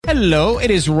Hello, it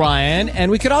is Ryan,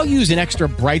 and we could all use an extra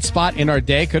bright spot in our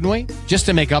day, couldn't we? Just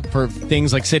to make up for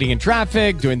things like sitting in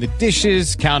traffic, doing the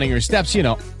dishes, counting your steps, you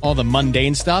know, all the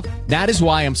mundane stuff. That is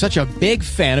why I'm such a big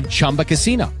fan of Chumba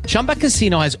Casino. Chumba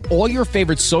Casino has all your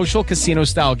favorite social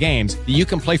casino-style games that you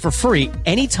can play for free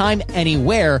anytime,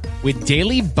 anywhere with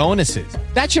daily bonuses.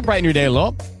 That should brighten your day a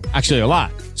little. Actually, a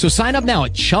lot. So sign up now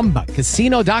at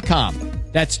ChumbaCasino.com.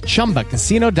 That's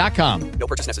ChumbaCasino.com. No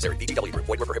purchase necessary. VGW Group.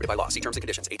 Void where prohibited by law. See terms and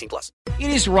conditions. 18 plus. It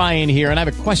is Ryan here, and I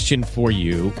have a question for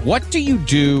you. What do you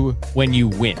do when you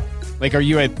win? Like, are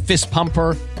you a fist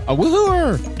pumper, a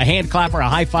woohooer, a hand clapper, a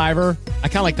high fiver? I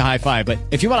kind of like the high five, but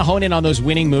if you want to hone in on those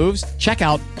winning moves, check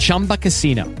out Chumba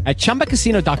Casino. At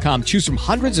ChumbaCasino.com, choose from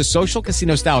hundreds of social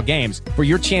casino-style games for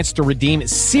your chance to redeem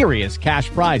serious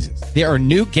cash prizes. There are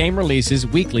new game releases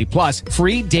weekly, plus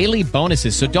free daily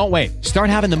bonuses, so don't wait. Start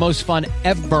having the most fun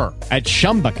ever at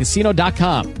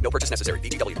ChumbaCasino.com. No purchase necessary.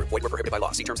 VGW Group. Void where prohibited by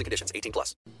law. See terms and conditions. 18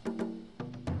 plus.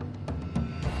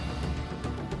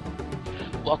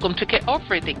 Welcome to Get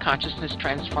Over It, the consciousness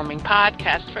transforming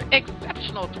podcast for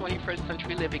exceptional 21st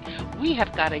century living. We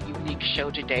have got a unique show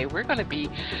today. We're going to be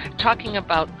talking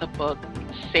about the book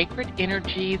Sacred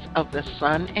Energies of the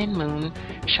Sun and Moon,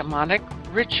 Shamanic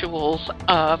Rituals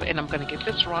of, and I'm going to get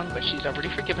this wrong, but she's already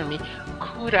forgiven me,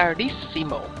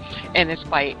 Curarissimo. And it's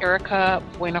by Erica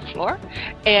Buenaflor.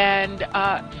 And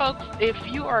folks, if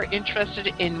you are interested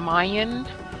in Mayan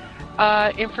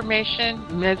information,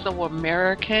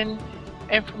 Mesoamerican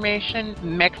information,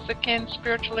 Mexican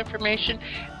spiritual information,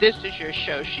 this is your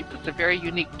show. She puts a very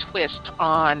unique twist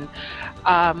on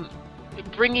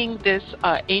bringing this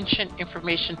ancient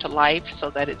information to life so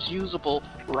that it's usable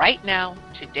right now,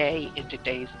 today, in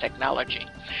today's technology.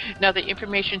 Now, the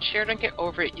information shared on Get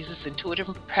Over It uses intuitive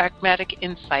and pragmatic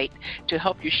insight to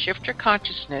help you shift your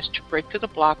consciousness to break through the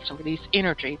blocks and release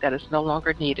energy that is no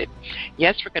longer needed.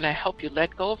 Yes, we're going to help you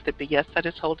let go of the BS that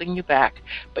is holding you back.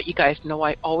 But you guys know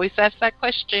I always ask that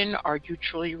question, are you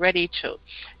truly ready to?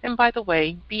 And by the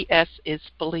way, BS is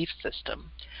belief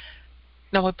system.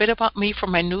 Now, a bit about me for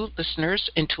my new listeners,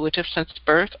 intuitive since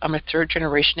birth. I'm a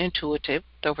third-generation intuitive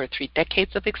with over 3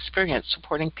 decades of experience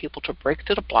supporting people to break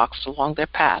through the blocks along their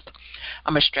path.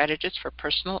 I'm a strategist for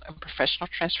personal and professional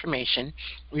transformation,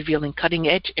 revealing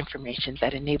cutting-edge information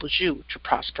that enables you to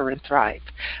prosper and thrive.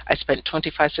 I spent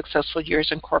 25 successful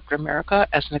years in corporate America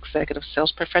as an executive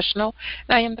sales professional,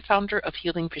 and I am the founder of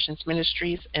Healing Visions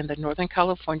Ministries and the Northern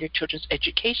California Children's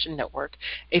Education Network,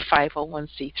 a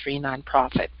 501c3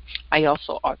 nonprofit. I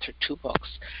also authored 2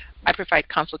 books. I provide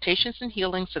consultations and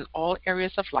healings in all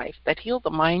areas of life that heal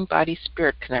the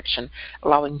mind-body-spirit connection,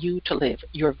 allowing you to live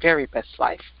your very best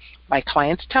life. My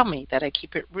clients tell me that I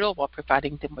keep it real while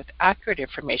providing them with accurate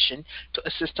information to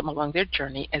assist them along their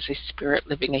journey as a spirit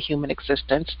living a human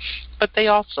existence. But they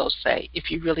also say, if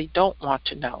you really don't want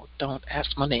to know, don't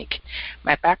ask Monique.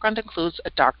 My background includes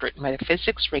a doctorate in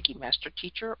metaphysics, Reiki master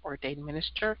teacher, ordained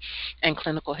minister, and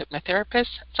clinical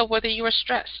hypnotherapist. So whether you are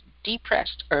stressed,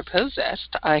 depressed, or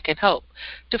possessed, I can help.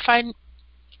 To find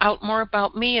out more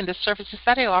about me and the services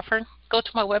that I offer, go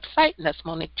to my website, and that's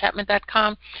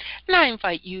MoniqueChapman.com, and I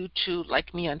invite you to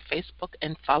like me on Facebook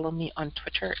and follow me on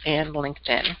Twitter and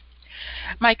LinkedIn.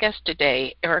 My guest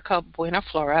today, Erica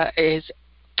Buenaflor,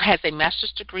 has a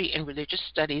master's degree in religious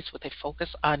studies with a focus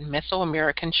on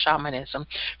Mesoamerican shamanism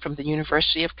from the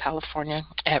University of California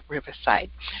at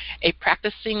Riverside. A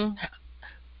practicing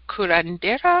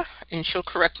curandera, and she'll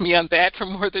correct me on that, for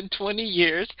more than 20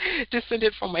 years,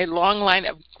 descended from a long line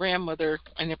of grandmother,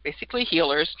 and they're basically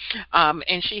healers,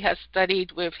 and she has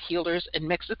studied with healers in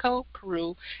Mexico,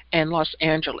 Peru, and Los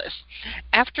Angeles.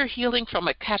 After healing from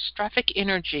a catastrophic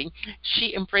energy,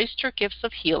 she embraced her gifts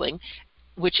of healing,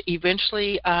 which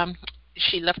eventually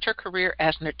she left her career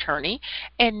as an attorney,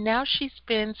 and now she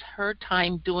spends her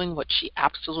time doing what she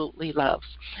absolutely loves.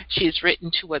 She's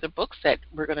written 2 other books that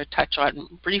we're going to touch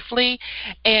on briefly,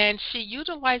 and she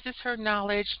utilizes her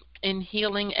knowledge in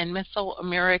healing and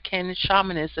Mesoamerican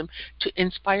shamanism to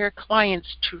inspire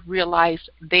clients to realize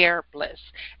their bliss.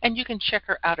 And you can check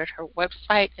her out at her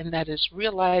website, and that is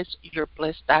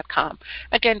realizeyourbliss.com.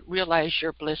 Again,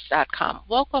 realizeyourbliss.com.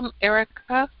 Welcome,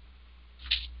 Erica.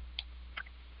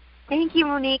 Thank you,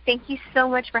 Monique. Thank you so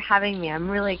much for having me. I'm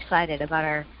really excited about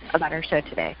our show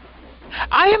today.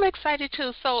 I am excited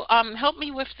too. So, help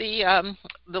me with the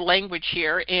language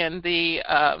here and the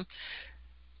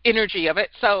energy of it.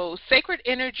 So, Sacred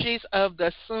Energies of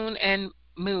the Sun and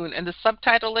Moon, and the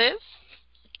subtitle is.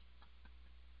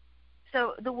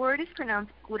 So the word is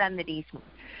pronounced curanderismo.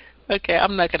 Okay,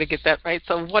 I'm not going to get that right.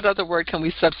 So what other word can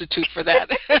we substitute for that?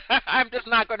 I'm just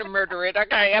not going to murder it.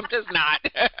 Okay, I'm just not.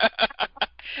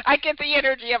 I get the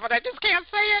energy of it. I just can't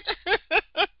say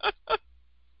it.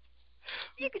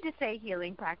 You could just say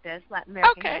healing practice, Latin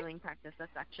American Okay. healing practice.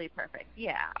 That's actually perfect.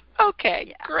 Yeah. Okay,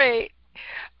 Yeah. great.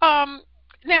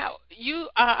 Now,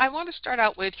 I want to start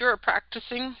out with you're a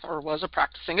practicing or was a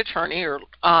practicing attorney,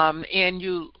 and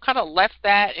you kind of left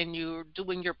that and you're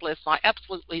doing your bliss. I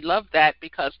absolutely love that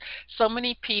because so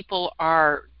many people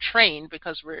are trained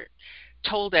because we're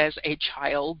told as a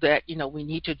child that we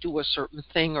need to do a certain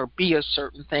thing or be a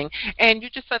certain thing, and you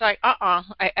just said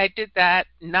I did that,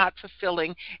 not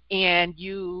fulfilling, and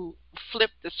you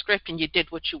flipped the script and you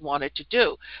did what you wanted to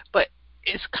do. But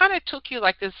it's kind of took you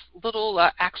like this little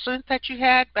accident that you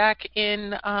had back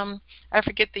in I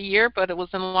forget the year, but it was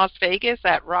in Las Vegas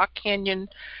at Rock Canyon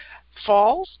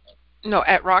Falls. No,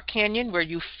 at Rock Canyon where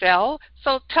you fell.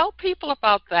 So tell people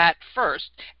about that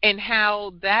first and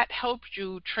how that helped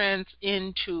you trans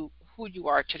into who you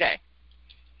are today.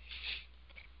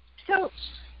 So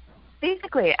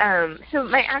basically, so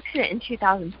my accident in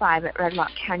 2005 at Red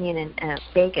Rock Canyon in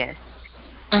Vegas.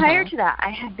 Prior to that,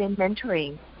 I had been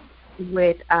mentoring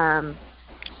with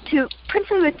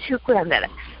principally with two curanderics.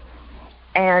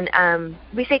 And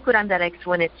we say curanderics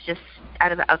when it's just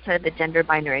outside of the gender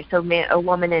binary, so a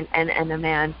woman and a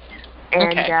man,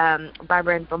 and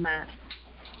Barbara and Gomez.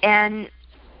 And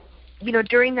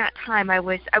during that time, I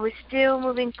was still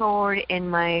moving forward in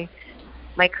my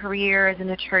career as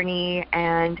an attorney,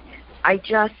 and I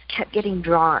just kept getting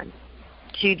drawn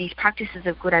to these practices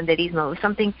of curanderismo. It was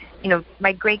something,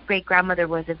 my great-great-grandmother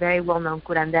was a very well-known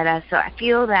curandera, so I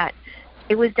feel that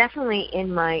it was definitely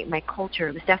in my culture.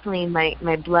 It was definitely in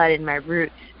my blood and my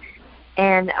roots.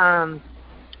 And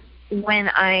when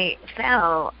I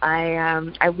fell,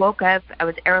 I woke up, I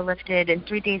was airlifted, and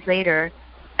 3 days later,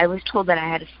 I was told that I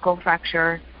had a skull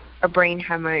fracture, a brain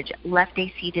hemorrhage, left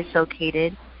AC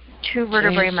dislocated, 2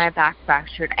 vertebrae in my back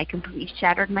fractured. I completely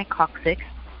shattered my coccyx.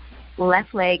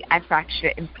 Left leg, I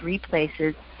fractured it in 3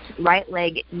 places. Right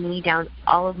leg, knee down,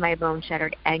 all of my bones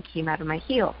shattered and came out of my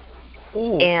heel.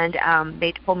 Ooh. And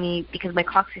they told me because my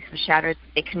coccyx was shattered,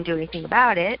 they couldn't do anything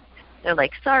about it. They're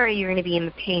like, sorry, you're going to be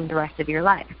in pain the rest of your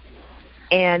life.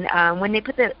 And when they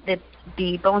put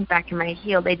the bones back in my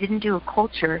heel, they didn't do a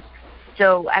culture.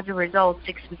 So as a result,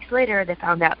 6 weeks later, they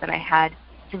found out that I had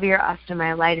severe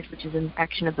osteomyelitis, which is an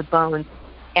infection of the bones,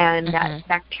 and that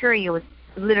bacteria was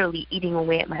literally eating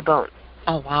away at my bones.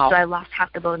 Oh, wow. So I lost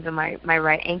half the bones in my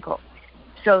right ankle.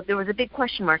 So there was a big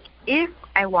question mark. If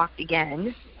I walked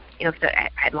again, so I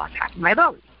had lost half of my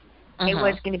bones. It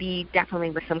was going to be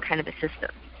definitely with some kind of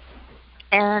assistance.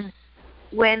 And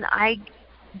when I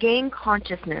gained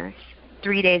consciousness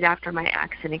 3 days after my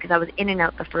accident, because I was in and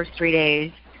out the first 3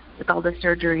 days with all the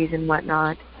surgeries and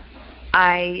whatnot,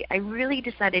 I really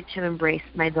decided to embrace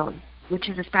my don, which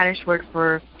is a Spanish word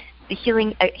for the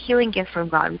healing gift from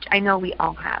God, which I know we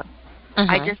all have.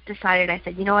 I just decided, I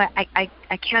said, you know what, I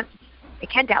can't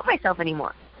doubt myself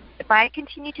anymore. If I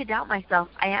continue to doubt myself,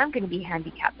 I am going to be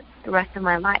handicapped the rest of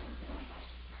my life.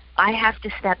 I have to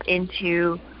step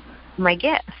into my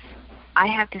gifts. I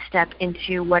have to step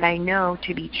into what I know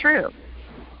to be true.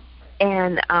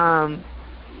 And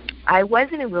I was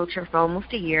in a wheelchair for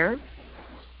almost a year,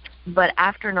 but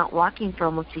after not walking for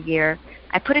almost a year,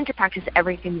 I put into practice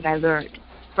everything that I learned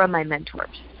from my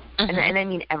mentors, and I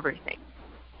mean everything.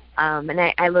 And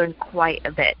I learned quite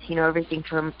a bit, everything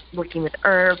from working with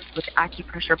herbs, with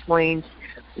acupressure points,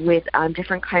 with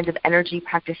different kinds of energy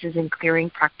practices and clearing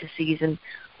practices and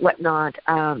whatnot.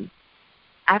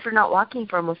 After not walking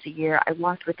for almost a year, I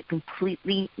walked with a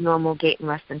completely normal gait in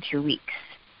less than 2 weeks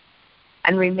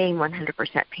and remained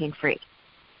 100% pain-free.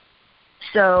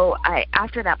 So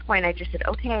after that point, I just said,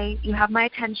 okay, you have my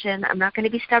attention. I'm not going to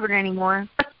be stubborn anymore.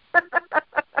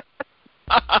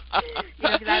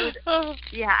 Because I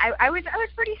was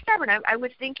pretty stubborn. I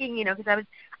was thinking, because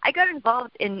I got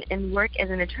involved in work as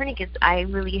an attorney because I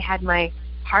really had my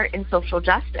heart in social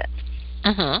justice.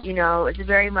 I was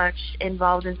very much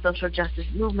involved in social justice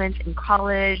movements in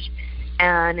college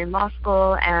and in law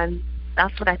school, and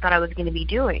that's what I thought I was going to be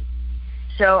doing.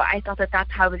 So I thought that that's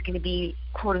how I was going to be,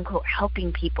 quote unquote,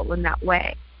 helping people in that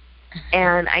way.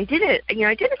 And I did it.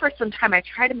 I did it for some time. I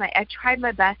tried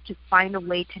my best to find a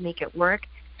way to make it work.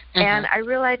 And I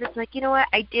realized it's like, you know what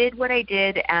I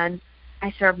did, and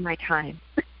I served my time.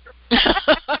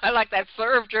 I like that,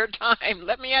 served your time.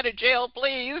 Let me out of jail,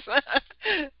 please.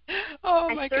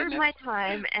 I served my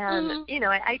time, and,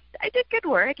 I did good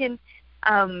work. And,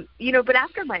 but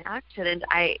after my accident,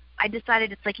 I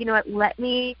decided it's like, you know what, let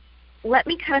me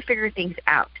kind of figure things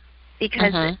out.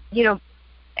 Because,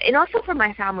 and also for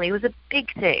my family, it was a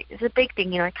big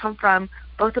thing. I come from,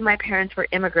 both of my parents were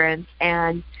immigrants,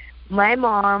 and my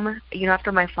mom,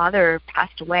 after my father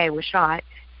passed away, was shot,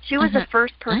 she was the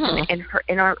first person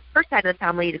in our first side of the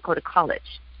family to go to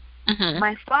college.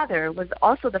 My father was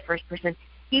also the first person.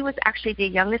 He was actually the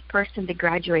youngest person to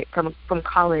graduate from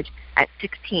college at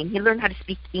 16. He learned how to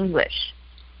speak English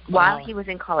while he was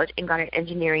in college and got an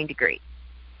engineering degree.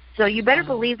 So you better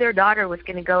believe their daughter was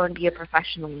going to go and be a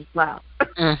professional as well.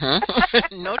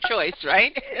 No choice,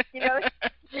 right? It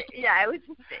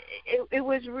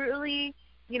was really,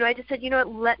 I just said,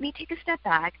 let me take a step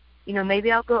back. Maybe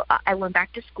I'll go. I went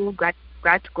back to school, grad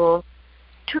school,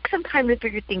 took some time to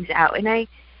figure things out, and I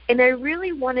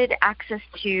really wanted access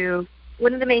to.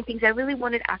 One of the main things I really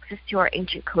wanted access to our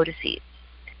ancient codices,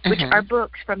 which are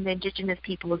books from the indigenous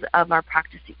peoples of our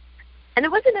practices. And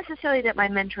it wasn't necessarily that my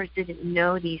mentors didn't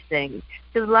know these things,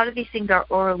 because a lot of these things are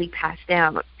orally passed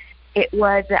down. It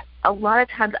was that a lot of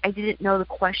times I didn't know the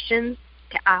questions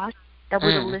to ask that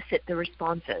would elicit the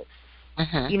responses.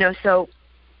 So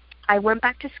I went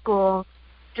back to school,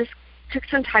 just took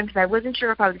some time because I wasn't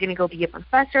sure if I was going to go be a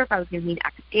professor, if I was going to be in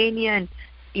academia and,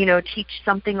 teach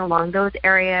something along those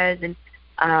areas, and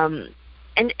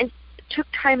took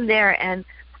time there, and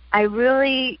I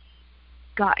really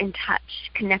got in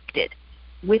touch, connected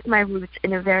with my roots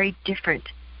in a very different,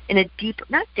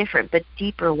 not different, but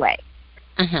deeper way.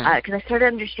 Because I started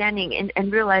understanding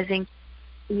and realizing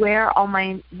where all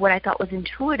what I thought was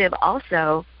intuitive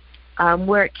also,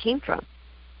 where it came from.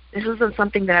 This wasn't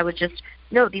something that I was just,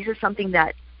 no, these are something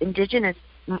that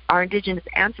our indigenous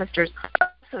ancestors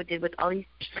also did with all these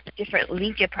different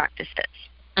Linka practices.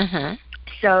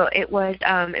 So it was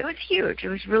huge. It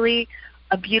was really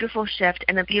a beautiful shift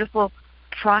and a beautiful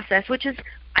process, which is,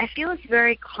 I feel it's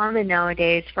very common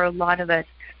nowadays for a lot of us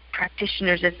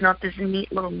practitioners. It's not this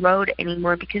neat little road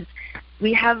anymore because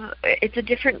it's a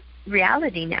different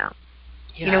reality now.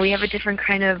 Yes. We have a different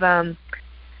kind of, a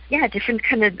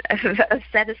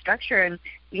set of structure, and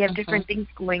we have different things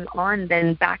going on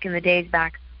than back in the days,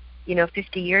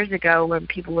 50 years ago when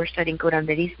people were studying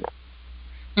curanderismo.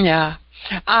 Yeah.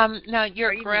 Now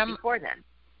your before then.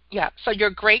 Yeah. So your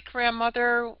great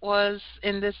grandmother was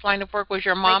in this line of work. Was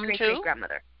your mom my too? Great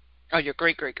grandmother. Oh, your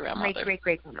great grandmother. My great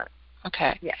grandmother.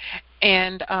 Okay. Yeah.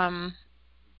 And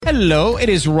Hello, it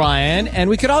is Ryan, and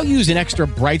we could all use an extra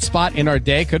bright spot in our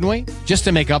day, couldn't we? Just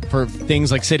to make up for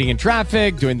things like sitting in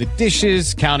traffic, doing the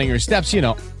dishes, counting your steps,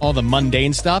 all the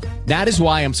mundane stuff. That is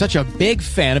why I'm such a big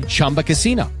fan of Chumba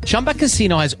Casino. Chumba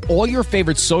Casino has all your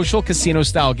favorite social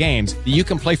casino-style games that you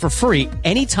can play for free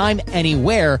anytime,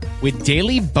 anywhere with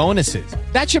daily bonuses.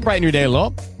 That should brighten your day a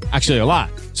little. Actually, a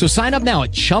lot. So sign up now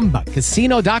at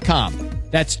ChumbaCasino.com.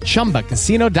 That's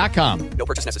ChumbaCasino.com. No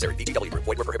purchase necessary. VGW Group.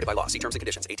 Void where prohibited by law. See terms and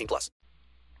conditions. 18+.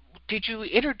 Did you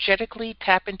energetically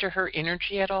tap into her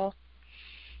energy at all?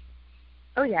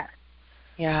 Oh, yeah.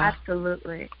 Yeah.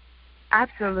 Absolutely. I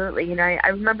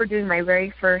remember doing my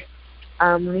very first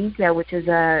Linka, which is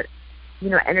a,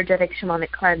 energetic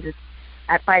shamanic cleanse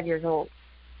at 5 years old.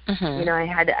 I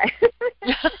had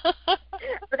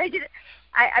but I did it.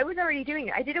 I was already doing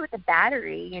it. I did it with a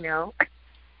battery,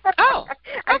 Oh,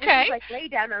 okay. I just lay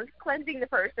down. I was cleansing the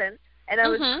person, and I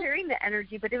was clearing the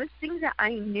energy. But it was things that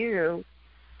I knew.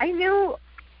 I knew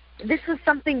this was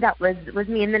something that was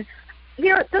me. And then,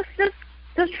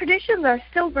 those traditions are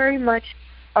still very much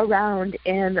around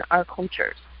in our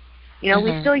cultures.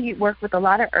 We still work with a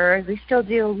lot of herbs. We still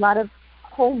do a lot of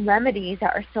home remedies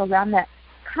that are still around that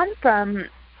come from,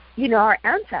 our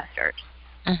ancestors.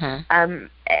 And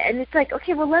it's like,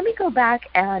 okay, well, let me go back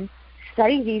and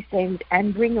study these things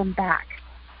and bring them back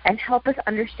and help us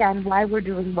understand why we're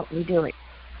doing what we're doing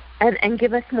and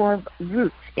give us more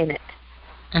roots in it.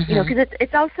 Because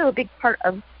it's also a big part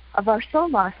of our soul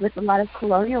loss with a lot of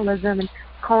colonialism and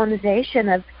colonization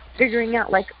of figuring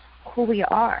out, who we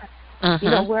are,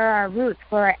 where are our roots,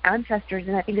 where our ancestors.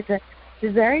 And I think it's a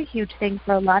very huge thing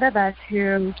for a lot of us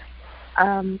who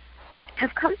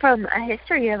have come from a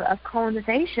history of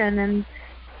colonization and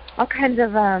all kinds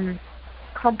of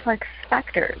complex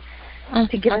factors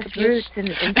to give us roots and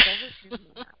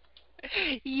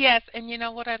Yes, and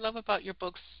what I love about your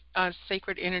books,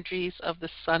 Sacred Energies of the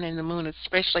Sun and the Moon,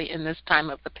 especially in this time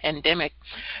of the pandemic,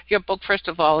 your book, first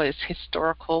of all, is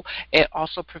historical. It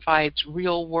also provides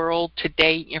real-world,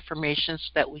 today information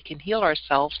so that we can heal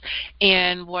ourselves.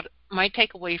 And what my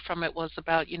takeaway from it was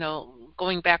about,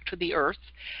 going back to the earth,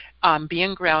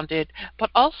 being grounded, but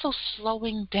also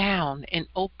slowing down and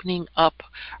opening up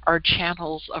our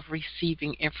channels of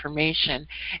receiving information.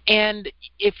 And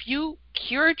if you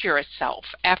cured yourself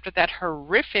after that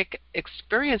horrific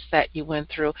experience that you went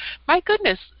through, my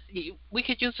goodness, we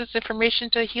could use this information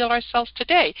to heal ourselves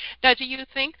today. Now, do you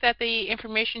think that the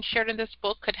information shared in this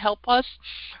book could help us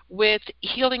with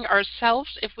healing ourselves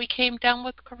if we came down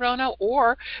with corona,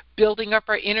 or building up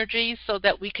our energy so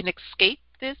that we can escape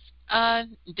this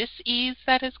dis-ease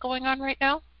that is going on right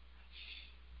now?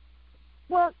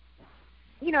 Well,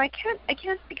 I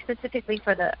can't speak specifically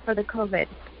for the COVID.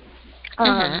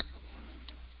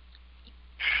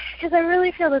 Because I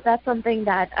really feel that that's something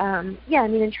that,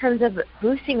 in terms of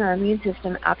boosting our immune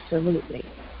system, absolutely.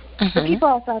 But people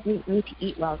also need to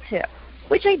eat well, too,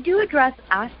 which I do address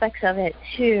aspects of it,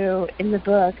 too, in the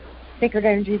book, Sacred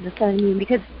Energies of Sun and Moon,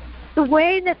 because the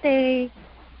way that they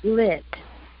lived,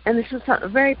 and this was a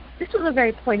very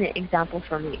poignant example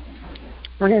for me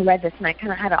when I read this, and I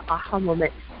kind of had an aha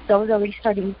moment. So I was already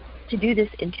starting to do this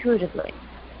intuitively.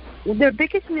 Their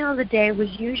biggest meal of the day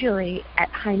was usually at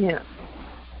high noon,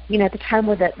 at the time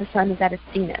where the sun is at its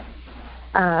zenith,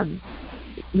 at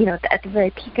the very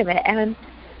peak of it. And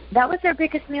that was their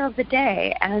biggest meal of the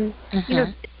day. And,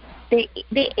 they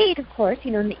ate, of course,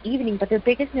 in the evening, but their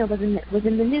biggest meal was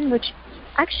in the noon, which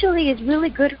actually is really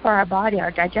good for our body,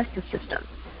 our digestive system.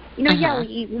 We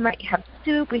might have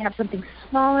soup, we have something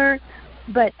smaller,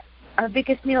 but our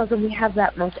biggest meal is when we have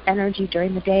that most energy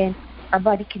during the day, and our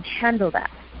body can handle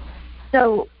that.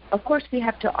 So, of course, we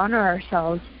have to honor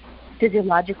ourselves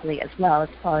physiologically as well as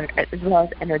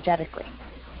energetically.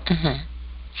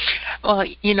 Well,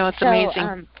 it's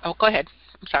amazing. Go ahead.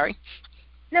 I'm sorry.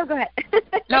 No, go ahead.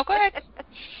 No, go ahead.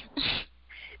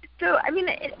 So,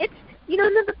 it's in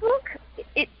the book,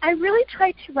 I really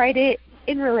tried to write it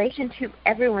in relation to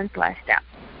everyone's lifestyle.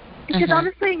 Because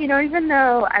honestly, even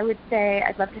though I'd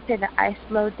love to say that I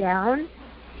slowed down,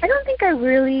 I don't think I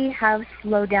really have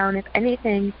slowed down. If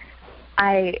anything,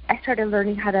 I started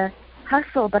learning how to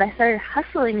hustle, but I started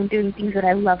hustling and doing things that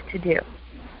I love to do.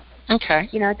 Okay.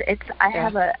 I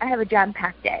have a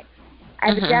jam-packed day. I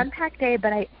have a jam-packed day,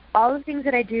 but all the things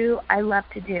that I do, I love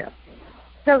to do.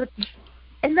 So,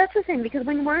 and that's the thing, because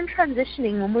when we're in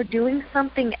transitioning, when we're doing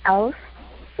something else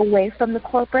away from the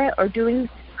corporate or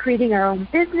creating our own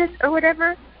business or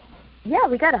whatever,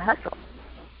 we got to hustle.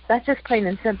 That's just plain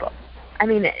and simple.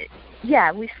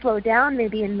 We slow down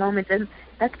maybe in moments, and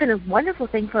that's been a wonderful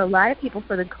thing for a lot of people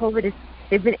for the COVID is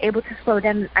they've been able to slow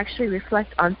down and actually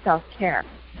reflect on self-care,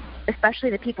 especially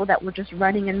the people that were just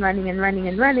running and weren't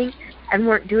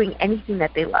doing anything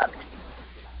that they loved,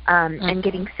 and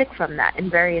getting sick from that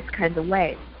in various kinds of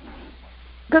ways.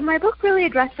 But my book really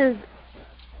addresses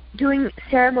doing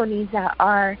ceremonies that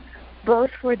are both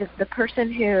for the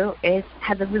person who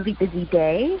has a really busy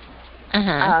day,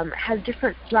 has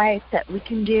different rites that we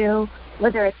can do,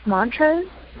 whether it's mantras,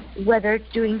 whether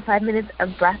it's doing 5 minutes of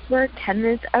breath work, 10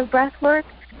 minutes of breath work,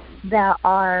 that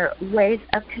are ways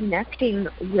of connecting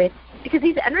with, because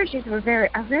these energies are very,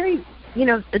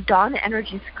 the dawn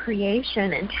energies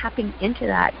creation and tapping into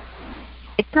that.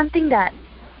 It's something that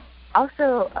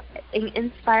also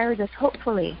inspires us,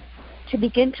 hopefully, to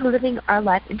begin to living our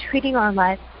life and treating our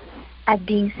life as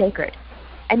being sacred,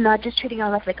 and not just treating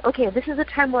our life like, okay, this is the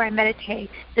time where I meditate,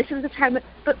 this is the time,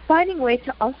 but finding ways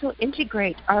to also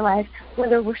integrate our life,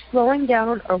 whether we're slowing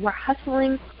down or we're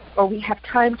hustling or we have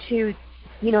time to,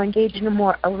 engage in a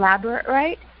more elaborate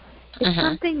rite. It's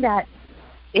something that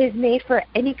is made for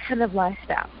any kind of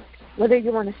lifestyle, whether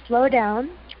you want to slow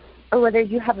down or whether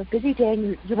you have a busy day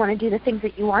and you want to do the things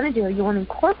that you want to do, or you want to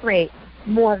incorporate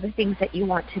more of the things that you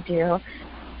want to do.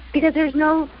 Because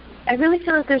I really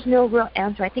feel that there's no real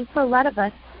answer. I think for a lot of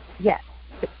us, yes.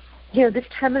 This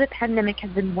time of the pandemic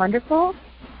has been wonderful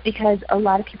because a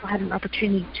lot of people had an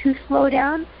opportunity to slow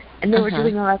down, and they were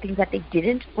doing a lot of things that they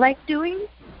didn't like doing.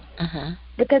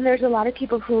 But then there's a lot of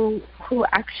people who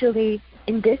actually,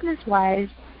 in business-wise,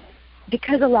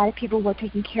 because a lot of people were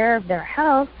taking care of their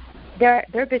health, their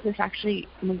business actually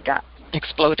moved up.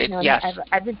 Exploded, yes.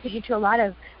 I've been speaking to a lot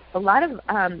of,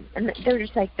 and they're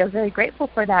just they're very grateful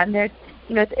for that, and they're,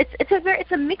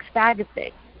 it's a mixed bag of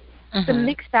things. It's a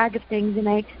mixed bag of things, and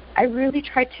I really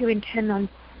try to intend on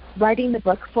writing the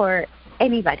book for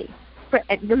anybody,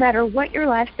 no matter what your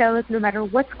lifestyle is, no matter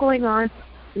what's going on,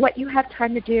 what you have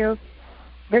time to do,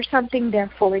 there's something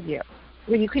there for you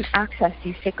where you can access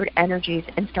these sacred energies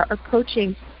and start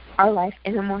approaching our life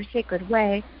in a more sacred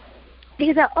way,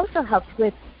 because that also helps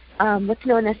with what's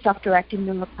known as self-directing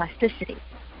neuroplasticity.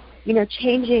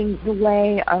 Changing the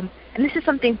way, and this is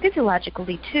something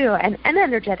physiologically too, and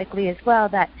energetically as well,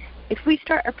 that if we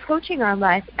start approaching our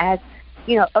life as,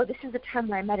 this is the time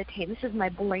where I meditate, this is my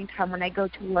boring time when I go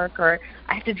to work, or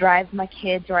I have to drive my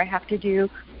kids, or I have to do,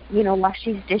 wash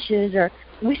these dishes, or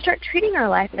we start treating our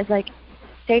life as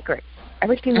sacred.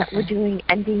 Everything that we're doing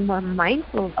and being more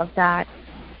mindful of that,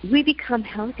 we become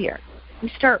healthier. We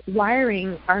start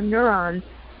wiring our neurons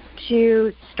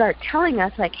to start telling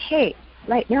us, like, hey,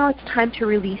 right now it's time to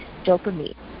release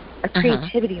dopamine, a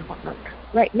creativity hormone.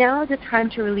 Right now is the time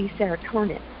to release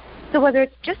serotonin. So whether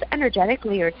it's just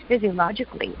energetically or it's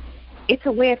physiologically, it's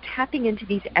a way of tapping into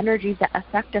these energies that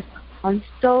affect us on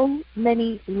so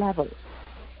many levels,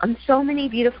 on so many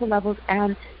beautiful levels.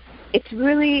 And it's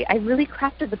really, I really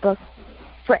crafted the book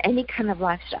for any kind of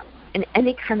lifestyle and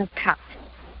any kind of path.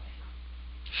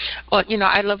 Well,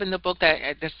 I love in the book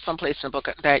that there's someplace in the book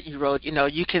that you wrote,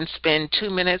 you can spend 2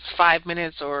 minutes, 5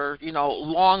 minutes, or,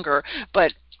 longer,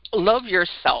 but love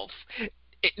yourself,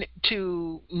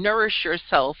 to nourish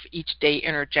yourself each day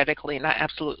energetically, and I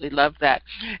absolutely love that.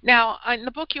 Now, in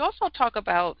the book, you also talk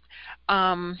about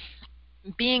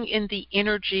being in the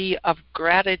energy of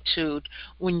gratitude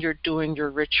when you're doing your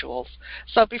rituals.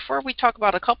 So before we talk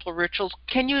about a couple of rituals,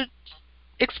 can you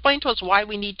explain to us why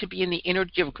we need to be in the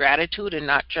energy of gratitude and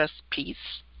not just peace?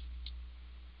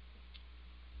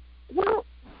 Well,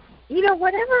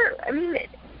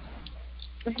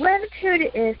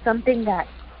 gratitude is something that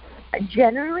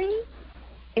generally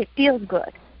it feels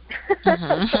good.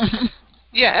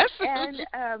 Yes. And,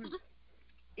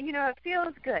 it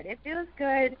feels good. It feels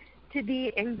good to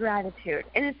be in gratitude.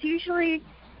 And it's usually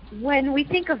when we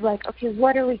think of, like, okay,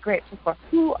 what are we grateful for?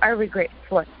 Who are we grateful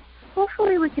for?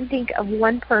 Hopefully we can think of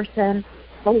one person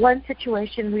or one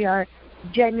situation we are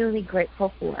genuinely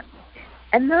grateful for.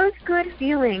 And those good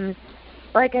feelings,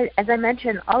 like as I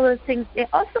mentioned, all those things, they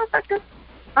also affect us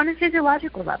on a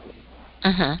physiological level,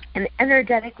 an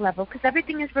energetic level, because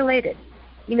everything is related.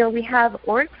 We have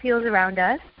auric fields around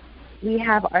us. We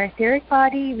have our etheric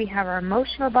body. We have our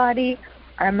emotional body,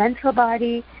 our mental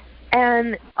body,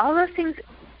 and all those things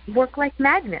work like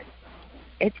magnets.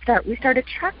 We start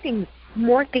attracting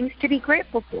more things to be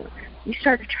grateful for. We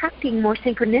start attracting more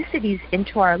synchronicities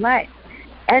into our life.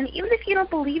 And even if you don't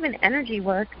believe in energy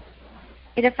work,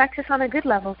 it affects us on a good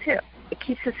level too. It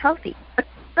keeps us healthy.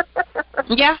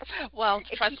 Yeah, well,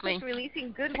 trust keeps me. Us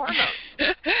releasing good hormones.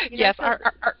 Yes, so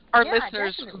our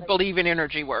listeners definitely believe in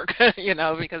energy work,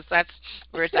 because that's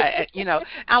where it's at.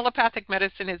 Allopathic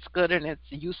medicine is good and it's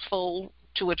useful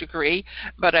to a degree,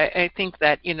 but I think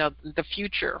that, the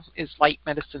future is light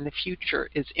medicine. The future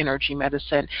is energy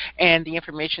medicine. And the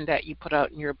information that you put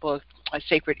out in your book,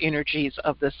 Sacred Energies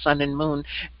of the Sun and Moon,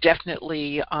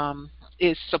 definitely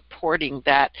is supporting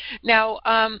that. Now,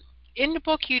 in the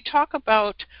book, you talk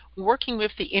about working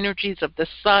with the energies of the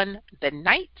sun, the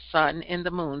night sun, and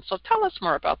the moon. So tell us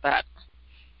more about that.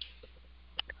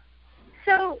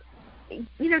 So,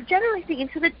 generally speaking,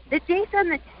 so the day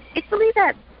sun, it's believed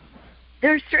that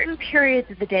there are certain periods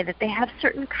of the day that they have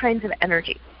certain kinds of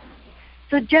energy.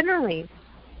 So generally,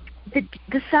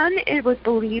 the sun, it was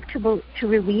believed to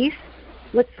release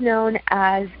what's known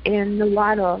as in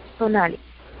Nuado Sonali,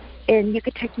 in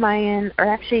Yucatec Mayan, or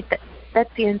actually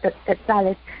Tetzian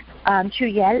Tetzales,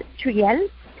 Chuyel,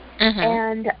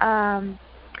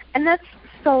 and that's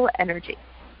soul energy.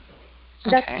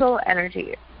 That's soul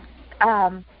energy.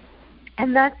 And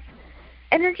that's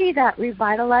energy that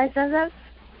revitalizes us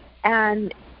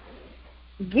and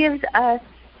gives us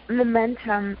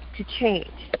momentum to change,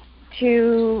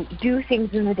 to do things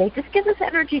in the day. Just gives us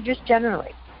energy just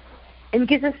generally, and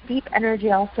gives us deep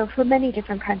energy also for many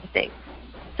different kinds of things.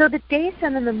 So the day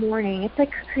sun in the morning, it's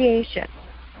like creation.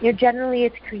 Generally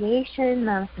it's creation,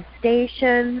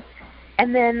 manifestation,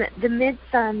 and then the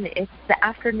mid-sun, it's the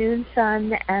afternoon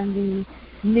sun, and the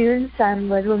noon sun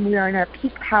was when we are in our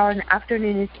peak power, and the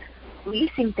afternoon is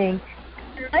releasing things.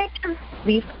 The nighttime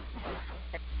sleep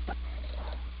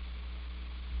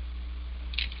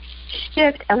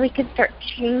shift, and we can start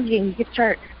changing. We can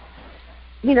start,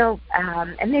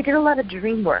 and they did a lot of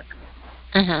dream work,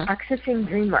 accessing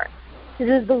dream work. So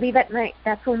just believe at night,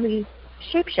 that's when we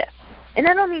shapeshift. And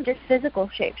I don't mean just physical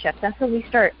shapeshift. That's when we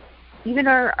start, even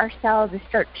our cells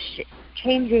start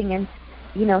changing and,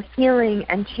 healing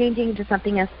and changing into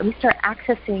something else. And we start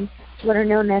accessing what are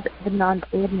known as the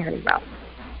non-ordinary realm.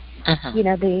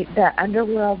 The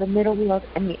underworld, the middle world,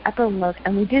 and the upper world.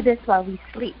 And we do this while we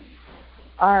sleep.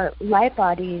 Our light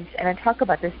bodies, and I talk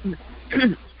about this in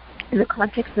the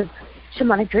context of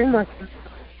shamanic dream work,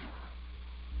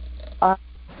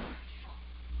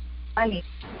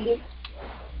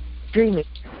 dreaming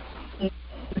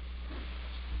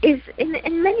is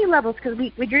in many levels, because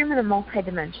we dream in a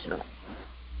multidimensional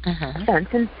sense,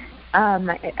 and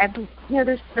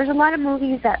there's a lot of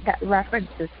movies that reference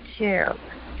this too.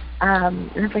 I'm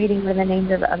forgetting what the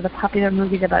names of the popular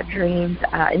movies about dreams.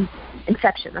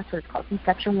 Inception, that's what it's called,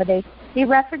 Inception, where they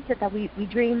reference it that we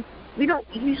dream. We don't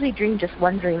usually dream just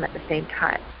one dream at the same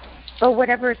time. or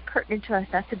whatever is pertinent to us,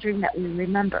 that's a dream that we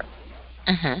remember.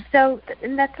 So,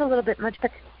 and that's a little bit much,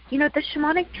 but, you know, the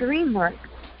shamanic dream work,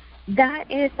 that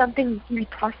is something we can be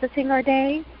processing our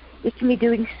day. We can be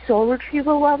doing soul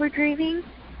retrieval while we're dreaming,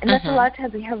 and that's a lot of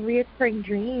times we have reoccurring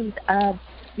dreams of,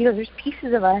 you know, there's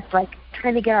pieces of us, like,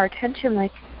 trying to get our attention,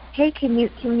 like, hey, can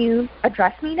you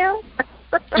address me now?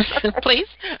 Please.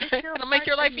 It'll make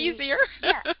your life easier.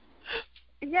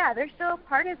 Yeah, there's still a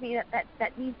part of me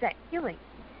that needs that healing.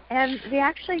 And they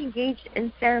actually engaged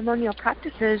in ceremonial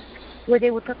practices where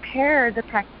they would prepare the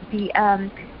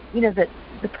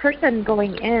person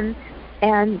going in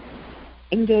and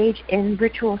engage in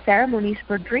ritual ceremonies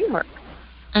for dream work.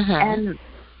 And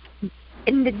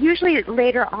usually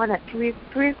later on at 3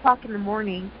 o'clock in the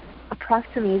morning,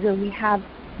 approximately, is when we have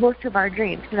most of our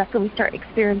dreams. So that's when we start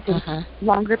experiencing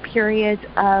longer periods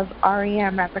of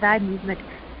REM, rapid eye movement,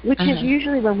 which is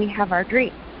usually when we have our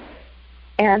dreams.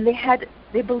 And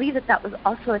they believe that was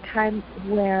also a time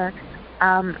where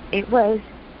it was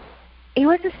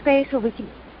a space where we can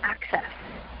access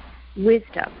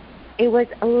wisdom. It was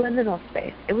a liminal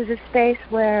space. It was a space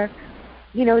where,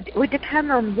 you know, it would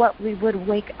depend on what we would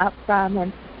wake up from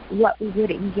and what we would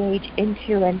engage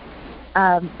into. And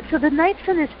so the night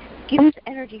sun gives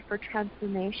energy for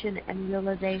transformation and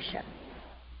realization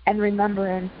and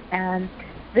remembrance, and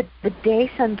the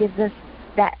day sun gives us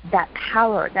that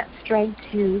power, that strength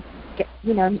to get,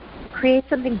 you know, create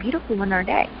something beautiful in our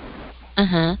day.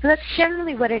 So that's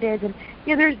generally what it is. And,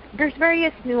 you know, there's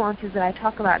various nuances that I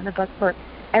talk about in the book for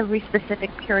every specific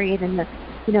period, in the,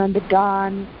 you know, in the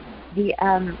dawn, the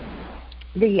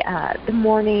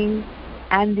morning,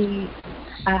 and the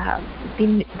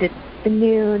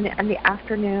noon and the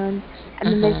afternoon,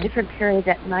 and then there's different periods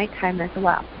at nighttime as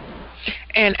well.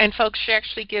 And folks, she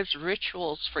actually gives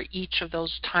rituals for each of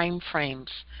those time frames.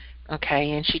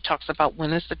 Okay, and she talks about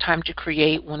when is the time to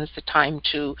create, when is the time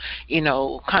to, you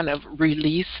know, kind of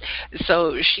release.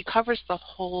 So she covers the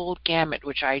whole gamut,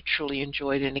 which I truly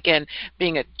enjoyed. And again,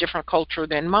 being a different culture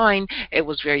than mine, it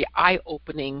was very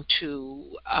eye-opening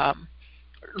to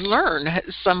learn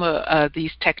some of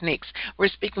these techniques. We're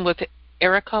speaking with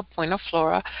Erica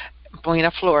Buenaflor,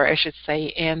 I should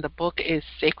say, and the book is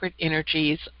Sacred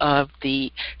Energies of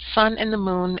the Sun and the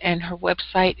Moon, and her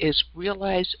website is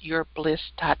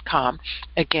realizeyourbliss.com.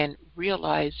 Again,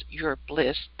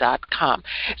 realizeyourbliss.com.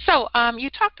 So you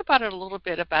talked about it a little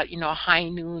bit about, you know, high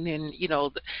noon, and, you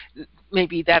know,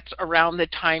 maybe that's around the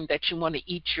time that you want to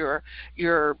eat your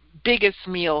biggest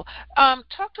meal.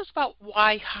 Talk to us about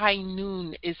why high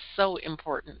noon is so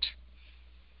important.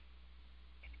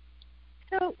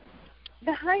 So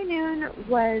the high noon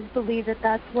was believed that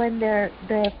that's when the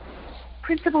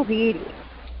principal deity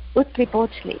was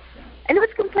Tripochli, and it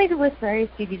was conflated with various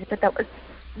deities, but that was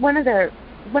one of their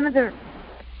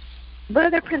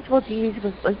principal deities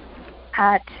was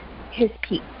at his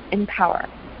peak in power.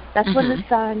 That's when the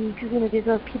sun, because, you know, these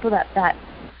were people that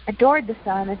adored the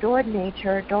sun, adored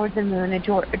nature, adored the moon,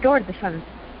 adored the sun.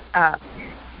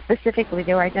 Specifically,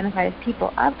 they were identified as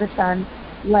people of the sun,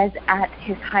 was at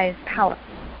his highest power.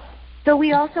 So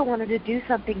we also wanted to do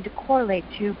something to correlate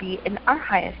to be in our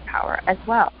highest power as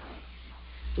well.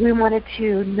 We wanted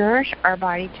to nourish our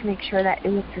body to make sure that it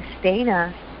would sustain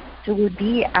us, so we would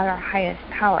be at our highest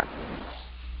power.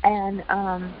 And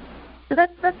so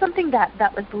that's something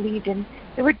that was believed in.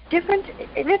 There were different,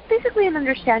 and it's basically an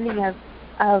understanding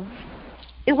of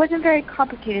it wasn't very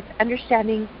complicated,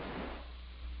 understanding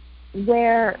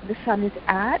where the sun is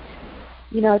at.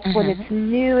 You know, it's when it's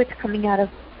new, it's coming out of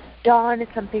dawn,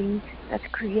 it's something that's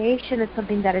creation, it's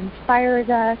something that inspires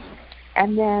us.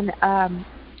 And then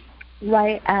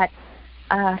right at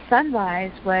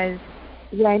sunrise was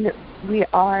when we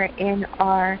are in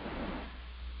a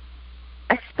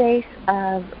space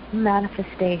of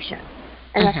manifestation.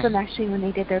 And that's when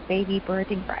they did their baby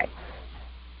birthing rites.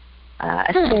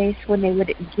 A space when they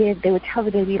would tell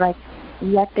the baby, like,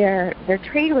 what their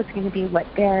trade was going to be, what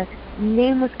their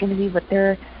name was going to be, what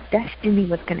their destiny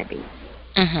was going to be.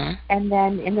 And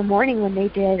then in the morning, when they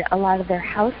did a lot of their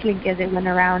house linkage, they went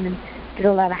around and did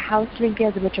a lot of house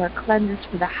linkage, which are cleanses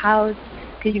for the house,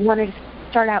 because you wanted to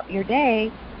start out your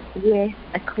day with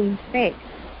a clean space,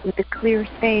 with a clear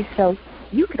space, so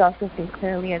you could also think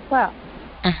clearly as well.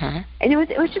 And it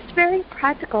was just very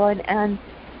practical, and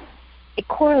it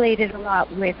correlated a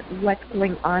lot with what's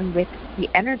going on with the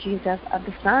energies of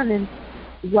the sun and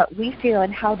what we feel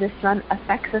and how the sun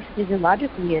affects us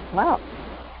physiologically as well.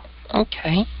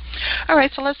 Okay. All right,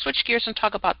 so let's switch gears and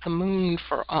talk about the moon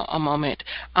for a moment.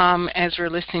 As we're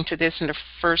listening to this in the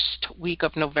first week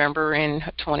of November in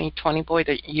 2020, boy,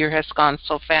 the year has gone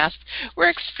so fast. We're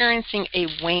experiencing a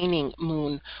waning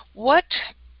moon. What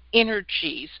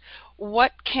energies,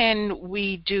 what can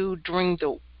we do during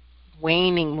the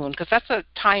waning moon? Because that's a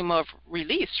time of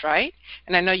release, right?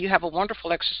 And I know you have a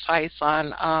wonderful exercise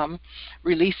on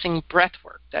releasing breath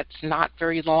work that's not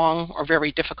very long or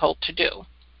very difficult to do.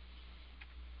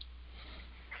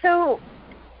 So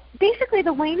basically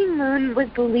the waning moon was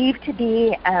believed to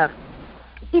be,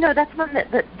 that's when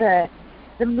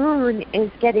the moon is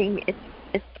getting,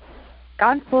 it's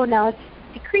gone full, now it's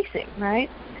decreasing, right?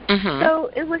 Mm-hmm.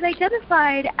 So it was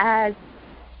identified as,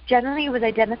 generally it was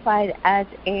identified as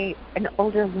an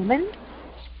older woman,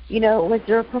 with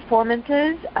their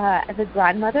performances as a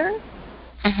grandmother.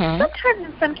 Mm-hmm.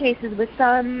 Sometimes in some cases with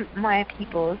some Maya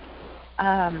peoples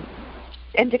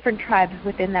and different tribes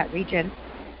within that region,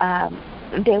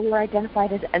 they were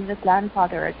identified as a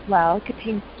grandfather as well. It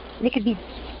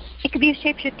could be a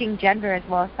shape-shifting gender as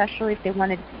well, especially if they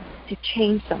wanted to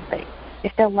change something.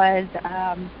 If there was,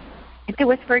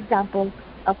 for example,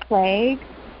 a plague,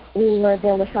 or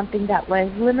there was something that was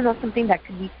liminal, something that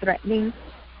could be threatening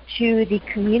to the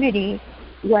community,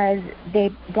 was they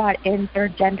brought in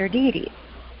third gender deities.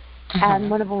 Mm-hmm. And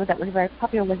one of them that was very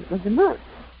popular was the moon,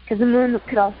 because the moon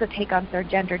could also take on third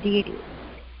gender deities.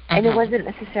 And it wasn't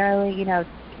necessarily,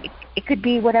 it could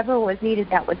be whatever was needed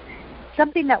that was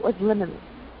something that was liminal.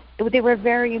 They were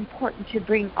very important to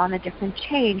bring on a different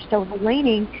change. So the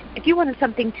waning, if you wanted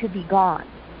something to be gone,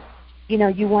 you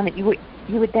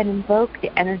would then invoke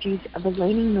the energies of the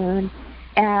waning moon,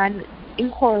 and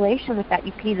in correlation with that,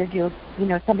 you could either do,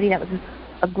 somebody that was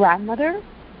a grandmother,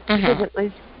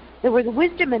 because there was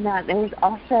wisdom in that. There was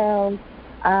also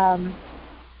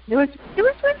there was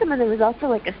wisdom, and there was also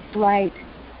like a slight.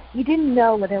 You didn't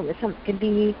know whether it was could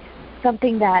be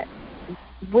something that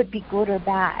would be good or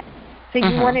bad. So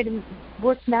you wanted to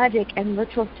work magic and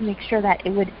rituals to make sure that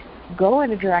it would go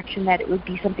in a direction that it would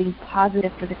be something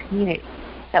positive for the community,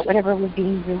 that whatever was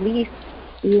being released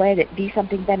would be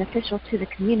something beneficial to the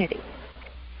community.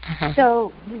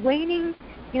 So waning,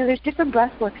 there's different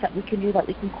breath works that we can do, that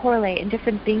we can correlate, and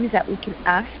different things that we can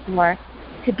ask for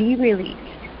to be released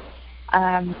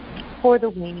for the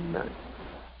waning moon.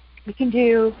 We can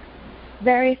do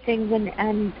various things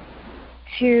and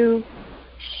to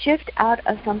shift out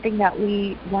of something that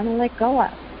we want to let go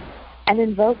of and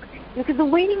invoke, because the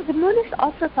moon is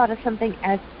also thought of something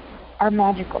as our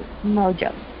magical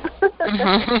mojo. So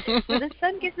the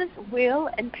sun gives us will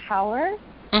and power.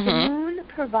 The moon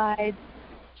provides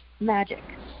magic,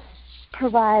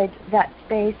 provides that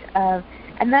space of,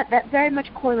 and that very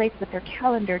much correlates with their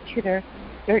calendar to their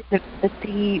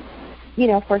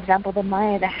for example, the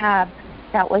Maya, the Hab,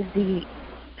 that was the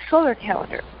solar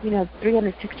calendar,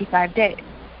 365 days.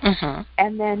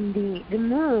 And then the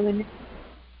moon,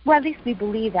 well, at least we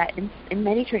believe that in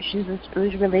many traditions it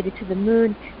was related to the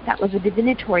moon. That was a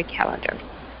divinatory calendar.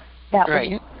 That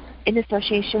was in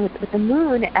association with the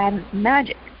moon and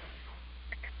magic.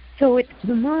 So with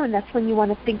the moon, that's when you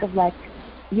want to think of, like,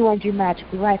 you want to do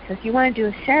magical rites. So if you want to do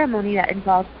a ceremony that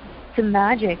involves some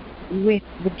magic with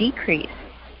the decrease,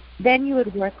 then you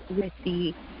would work with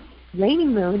the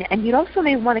waning moon, and you'd also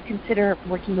may want to consider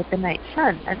working with the night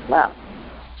sun as well.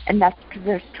 And that's because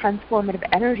there's transformative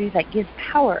energies that give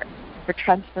power for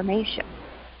transformation.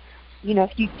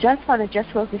 If you just want to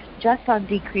focus just on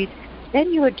decrease,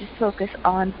 then you would just focus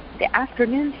on the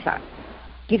afternoon sun,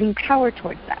 giving power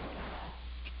towards that.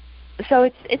 So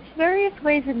it's various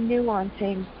ways of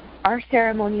nuancing our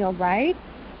ceremonial rites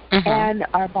and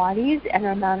our bodies and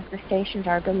our manifestations,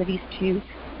 our abilities to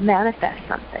manifest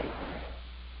something.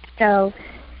 So,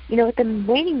 with the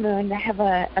waning moon, I have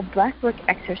a breathwork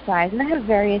exercise, and I have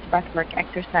various breathwork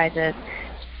exercises.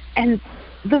 And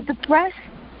the breath,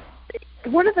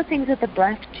 one of the things with the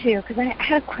breath too, because I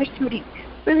had a question somebody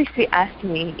really sweet asked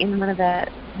me in one of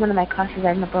my classes I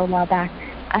remember a while back,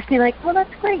 asked me like, well,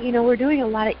 that's great, we're doing a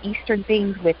lot of Eastern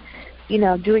things with,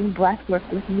 doing breathwork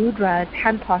with mudras,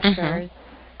 hand postures.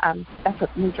 That's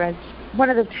what mudras, one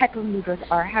of the type of mudras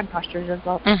are hand postures as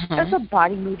well. There's also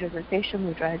body mudras and facial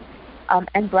mudras.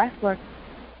 And breathwork,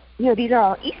 these are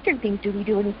all Eastern things. Do we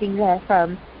do anything there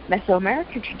from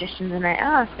Mesoamerican traditions? And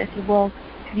I said, well,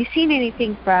 have you seen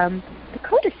anything from the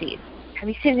codices? Have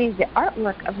you seen any of the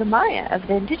artwork of the Maya, of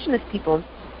the indigenous peoples?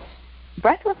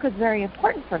 Breathwork was very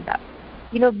important for them.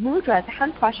 Mudras,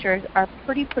 hand postures, are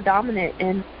pretty predominant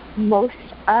in most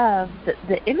of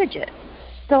the images.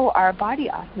 So are body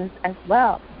asanas as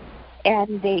well.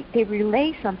 And they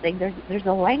relay something. There's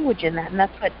a language in that, and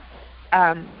that's what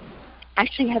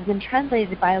actually has been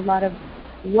translated by a lot of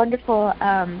wonderful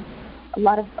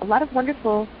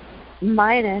wonderful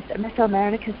Mayanists and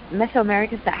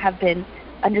Mesoamericans that have been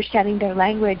understanding their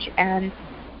language and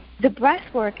the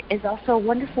breath work is also a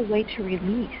wonderful way to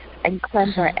release and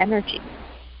cleanse our energy.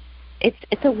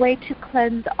 It's a way to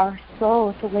cleanse our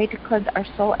soul. It's a way to cleanse our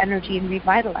soul energy and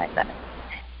revitalize it.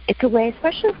 It's a way,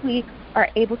 especially if we are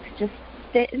able to just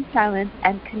sit in silence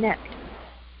and connect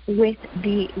with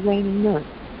the waning moon.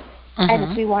 And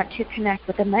if we want to connect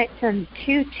with the night sun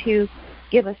too, to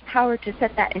give us power to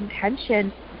set that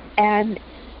intention. And,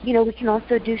 we can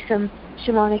also do some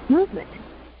shamanic movement,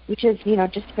 which is,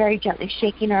 just very gently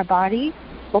shaking our body,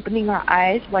 opening our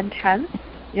eyes 1/10,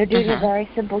 doing a very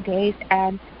simple gaze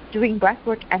and doing breath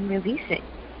work and releasing.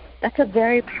 That's a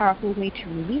very powerful way to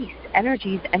release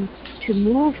energies and to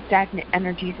move stagnant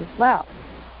energies as well.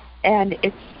 And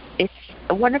it's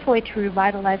a wonderful way to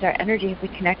revitalize our energy if we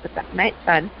connect with that night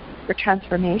sun for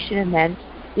transformation, and then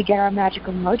we get our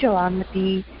magical mojo on with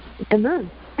the moon.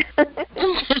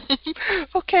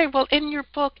 Okay, well, in your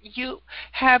book, you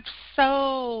have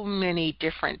so many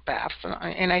different baths,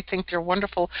 and I think they're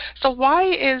wonderful. So why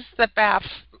is the bath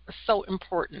so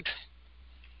important?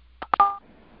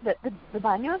 The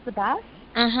baños, the baths?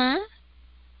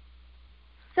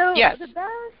 So yes. the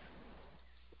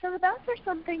baths are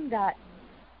something that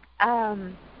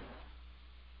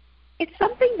it's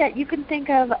something that you can think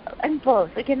of in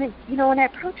both. Again, when I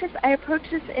approach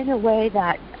this in a way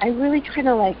that I really try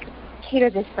to cater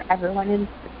this for everyone. And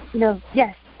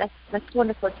yes, that's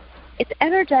wonderful. It's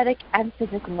energetic and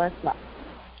physical as well.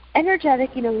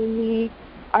 Energetic, when we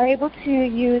are able to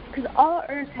use, because all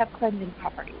herbs have cleansing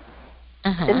properties.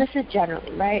 And this is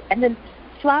generally, right? And then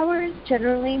flowers,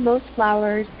 generally, most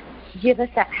flowers give us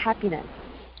that happiness,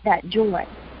 that joy,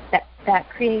 that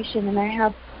creation. And I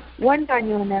have one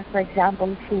baño in there, for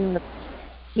example,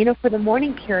 for the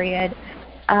morning period,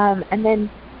 and then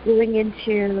going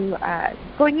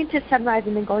into sunrise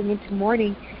and then going into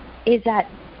morning, is that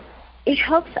it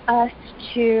helps us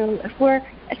to,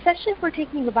 especially if we're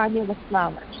taking a baño with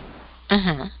flowers.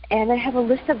 And I have a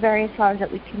list of various flowers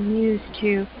that we can use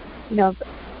to,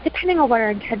 depending on what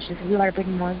our intentions. If we want to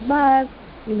bring in more love,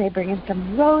 we may bring in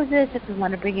some roses. If we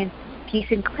want to bring in peace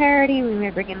and clarity, we may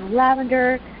bring in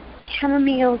lavender,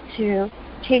 chamomile to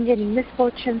change any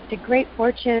misfortunes to great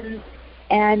fortunes.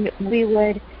 And we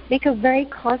would make a very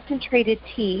concentrated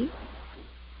tea.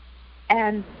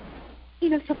 And,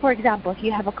 so for example, if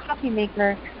you have a coffee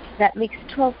maker that makes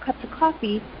 12 cups of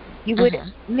coffee, you would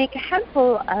make a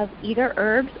handful of either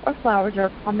herbs or flowers or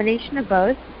a combination of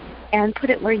both and put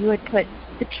it where you would put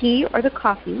the tea or the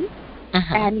coffee.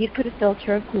 And you'd put a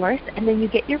filter, of course, and then you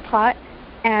get your pot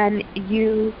and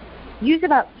you use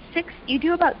about 6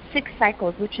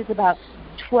 cycles, which is about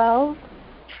 12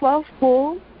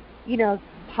 full,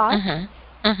 pots,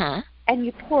 and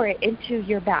you pour it into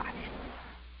your bath.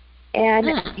 And,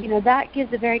 that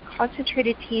gives a very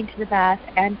concentrated tea into the bath.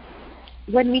 And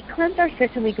when we cleanse our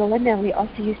system, we go in there, we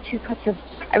also use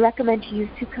I recommend to use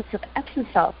 2 cups of Epsom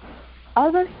salt.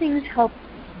 All those things help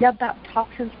dump out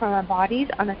toxins from our bodies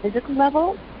on a physical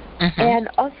level, and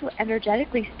also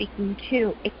energetically speaking,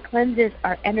 too, it cleanses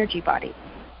our energy body.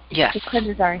 Yes. It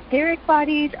cleanses our etheric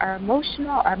bodies, our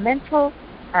emotional, our mental,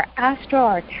 our astral,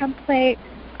 our template,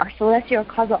 our celestial,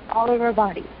 causal, all of our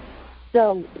bodies.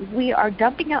 So we are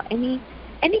dumping out any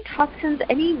toxins,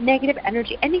 any negative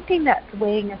energy, anything that's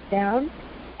weighing us down,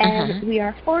 and we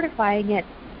are fortifying it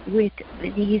with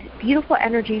these beautiful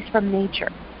energies from nature.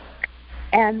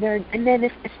 And then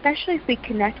especially if we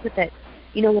connect with it,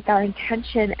 with our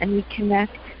intention, and we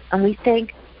connect and we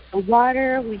thank the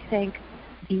water, we thank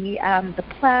the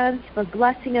plants for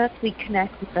blessing us, we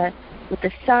connect with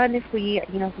the sun if we're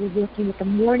working with the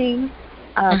morning,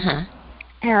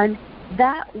 and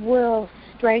that will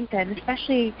strengthen,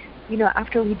 especially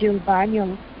after we do a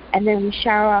baño and then we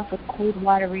shower off with cold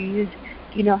water. We use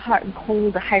hot and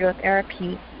cold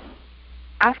hydrotherapy.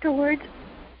 Afterwards,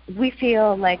 we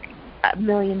feel like $1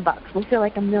 million. We feel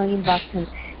like $1 million, and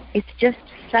it's just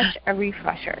such a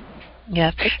refresher.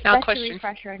 Yes. It's now, such question. a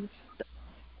refresher.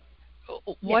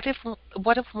 What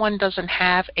if one doesn't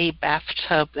have a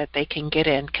bathtub that they can get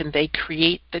in? Can they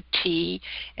create the tea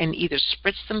and either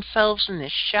spritz themselves in the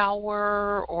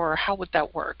shower, or how would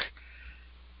that work?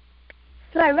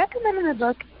 So I recommend in the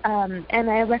book, and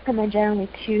I recommend generally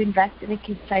to invest in a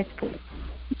king-size pool.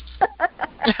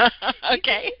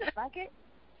 Okay. You can use a bucket.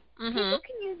 People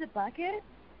can use a bucket.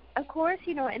 Of course,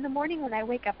 in the morning when I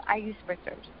wake up, I use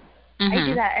spritzers. I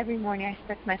do that every morning. I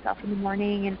spritz myself in the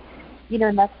morning, and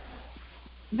and that's.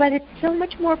 But it's so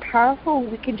much more powerful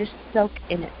when we can just soak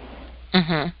in it.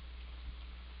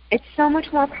 It's so much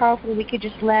more powerful when we could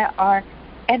just let our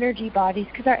energy bodies,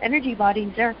 because our energy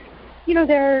bodies are,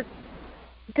 they're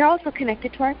also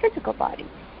connected to our physical body,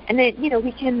 and then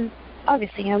we can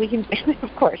obviously, we can,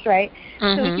 of course, right?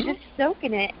 Mm-hmm. So we can just soak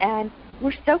in it, and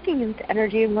we're soaking in this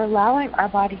energy, and we're allowing our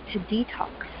body to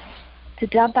detox, to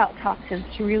dump out toxins,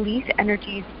 to release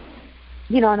energies,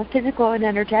 on a physical and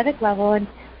energetic level, and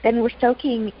then we're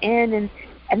soaking in,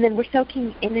 and then we're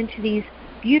soaking into these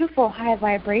beautiful high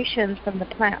vibrations from the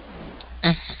plant.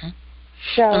 Mm-hmm.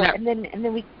 So, and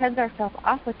then we cleanse ourselves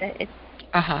off with it.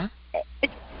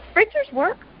 It's spritzers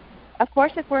work. Of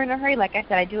course, if we're in a hurry, like I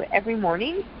said, I do it every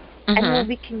morning, and then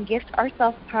we can gift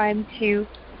ourselves time to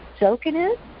soak in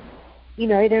it,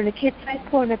 either in a kid-sized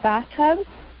pool or in a bathtub.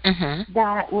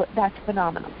 That's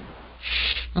phenomenal.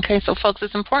 Okay, so folks,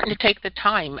 it's important to take the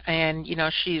time, and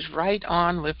she's right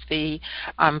on with the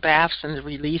baths and the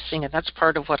releasing, and that's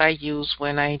part of what I use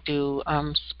when I do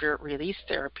spirit release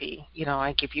therapy.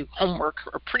 I give you homework,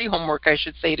 or pre-homework, I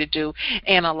should say, to do,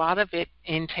 and a lot of it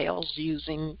entails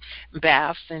using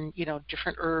baths and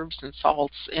different herbs and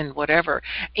salts and whatever.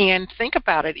 And think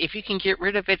about it: if you can get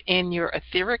rid of it in your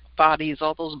etheric bodies,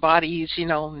 all those bodies,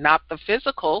 not the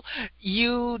physical,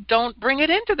 you don't bring it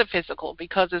into the physical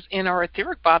because it's in our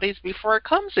etheric bodies before it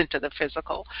comes into the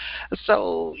physical.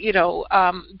 So,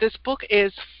 this book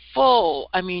is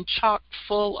full, chock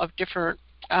full of different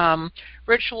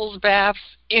rituals, baths,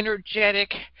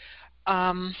 energetic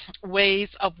ways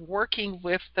of working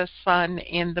with the sun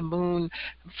and the moon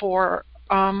for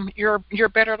your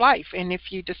better life. And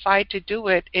if you decide to do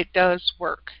it, it does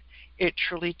work. It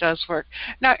truly does work.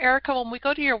 Now, Erica, when we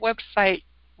go to your website,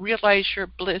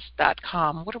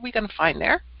 realizeyourbliss.com, what are we going to find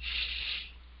there?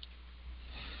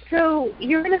 So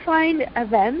you're going to find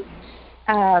events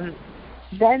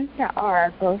that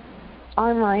are both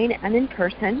online and in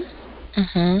person.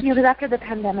 Because after the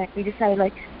pandemic, we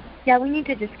decided, we need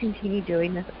to just continue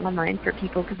doing this online for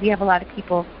people, because we found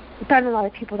a lot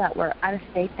of people that were out of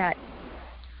state that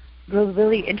were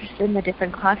really interested in the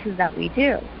different classes that we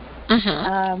do.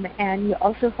 And you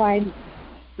also find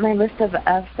my list of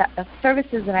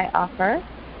services that I offer,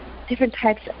 different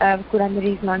types of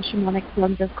curanderies, non-shamanic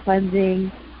forms of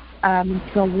cleansing,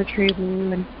 soul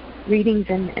retrieval, and readings,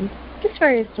 and just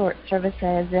various sort of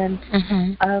services. And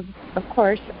of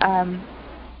course,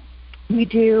 we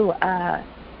do a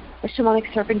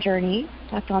shamanic serpent journey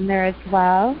that's on there as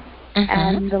well,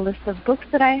 and the list of books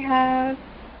that I have,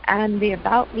 and the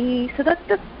about me. So that's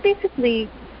basically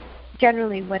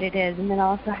generally what it is. And then I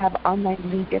also have online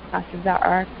media classes that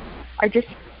are just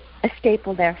a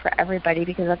staple there for everybody,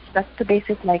 because that's the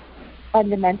basic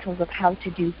fundamentals of how to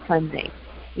do cleansing.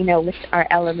 With our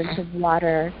elements of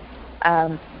water,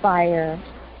 fire,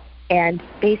 and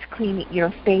space cleaning,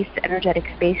 energetic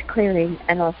space clearing,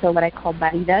 and also what I call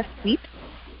barida, sweep,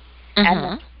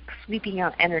 and sweeping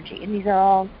out energy. And these are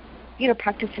all,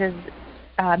 practices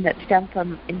that stem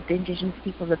from the indigenous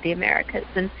peoples of the Americas.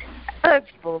 And other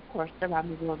people, of course,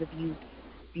 around the world have used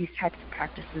these types of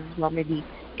practices as well, maybe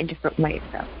in different ways,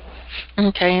 though.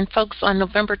 Okay, and folks, on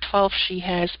November 12th, she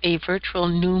has a virtual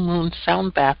new moon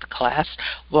sound bath class,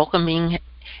 welcoming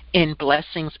in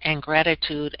blessings and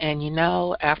gratitude. And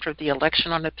after the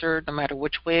election on the 3rd, no matter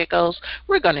which way it goes,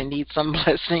 we're going to need some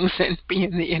blessings and be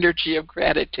in the energy of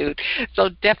gratitude. So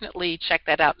definitely check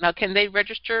that out. Now, can they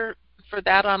register for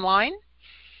that online?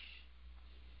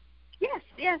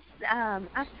 Yes,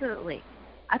 absolutely.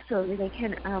 Absolutely, they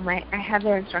can. I have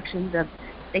their instructions of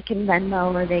they can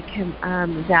Venmo, or they can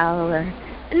Zelle,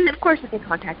 and of course if they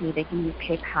contact me, they can use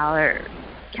PayPal or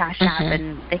Cash App,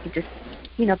 and they can just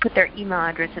put their email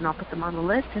address, and I'll put them on the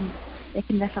list, and they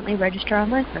can definitely register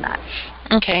online for that.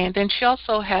 Okay, and then she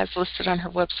also has listed on her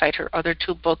website her other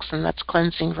 2 books, and that's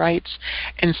Cleansing Rites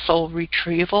and Soul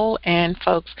Retrieval. And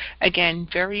folks, again,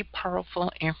 very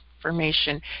powerful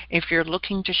information if you're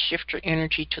looking to shift your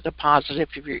energy to the positive.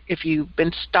 If you've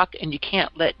been stuck and you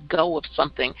can't let go of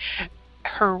something,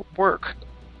 her work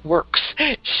works.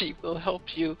 She will help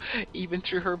you, even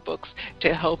through her books,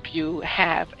 to help you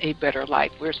have a better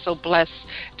life. We're so blessed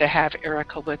to have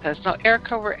Erica with us. Now,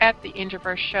 Erica, we're at the end of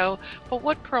our show, but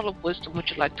what pearl of wisdom would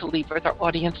you like to leave with our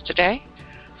audience today?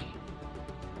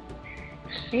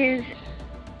 Is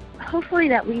hopefully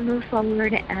that we move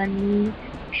forward and we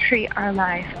treat our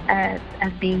life as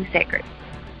being sacred.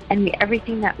 And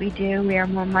everything that we do, we are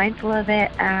more mindful of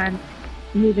it and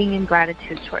moving in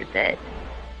gratitude towards it.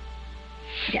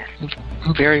 Yes.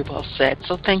 Very well said.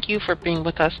 So thank you for being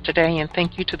with us today, and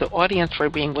thank you to the audience for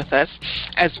being with us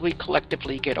as we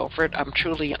collectively get over it. I'm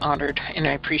truly honored, and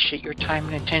I appreciate your time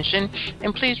and attention.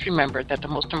 And please remember that the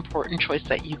most important choice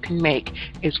that you can make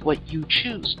is what you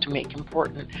choose to make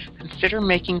important. Consider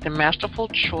making the masterful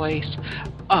choice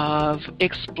of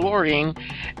exploring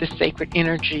the sacred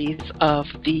energies of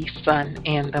the sun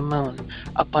and the moon.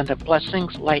 Abundant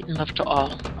blessings, light and love to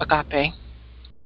all. Agape.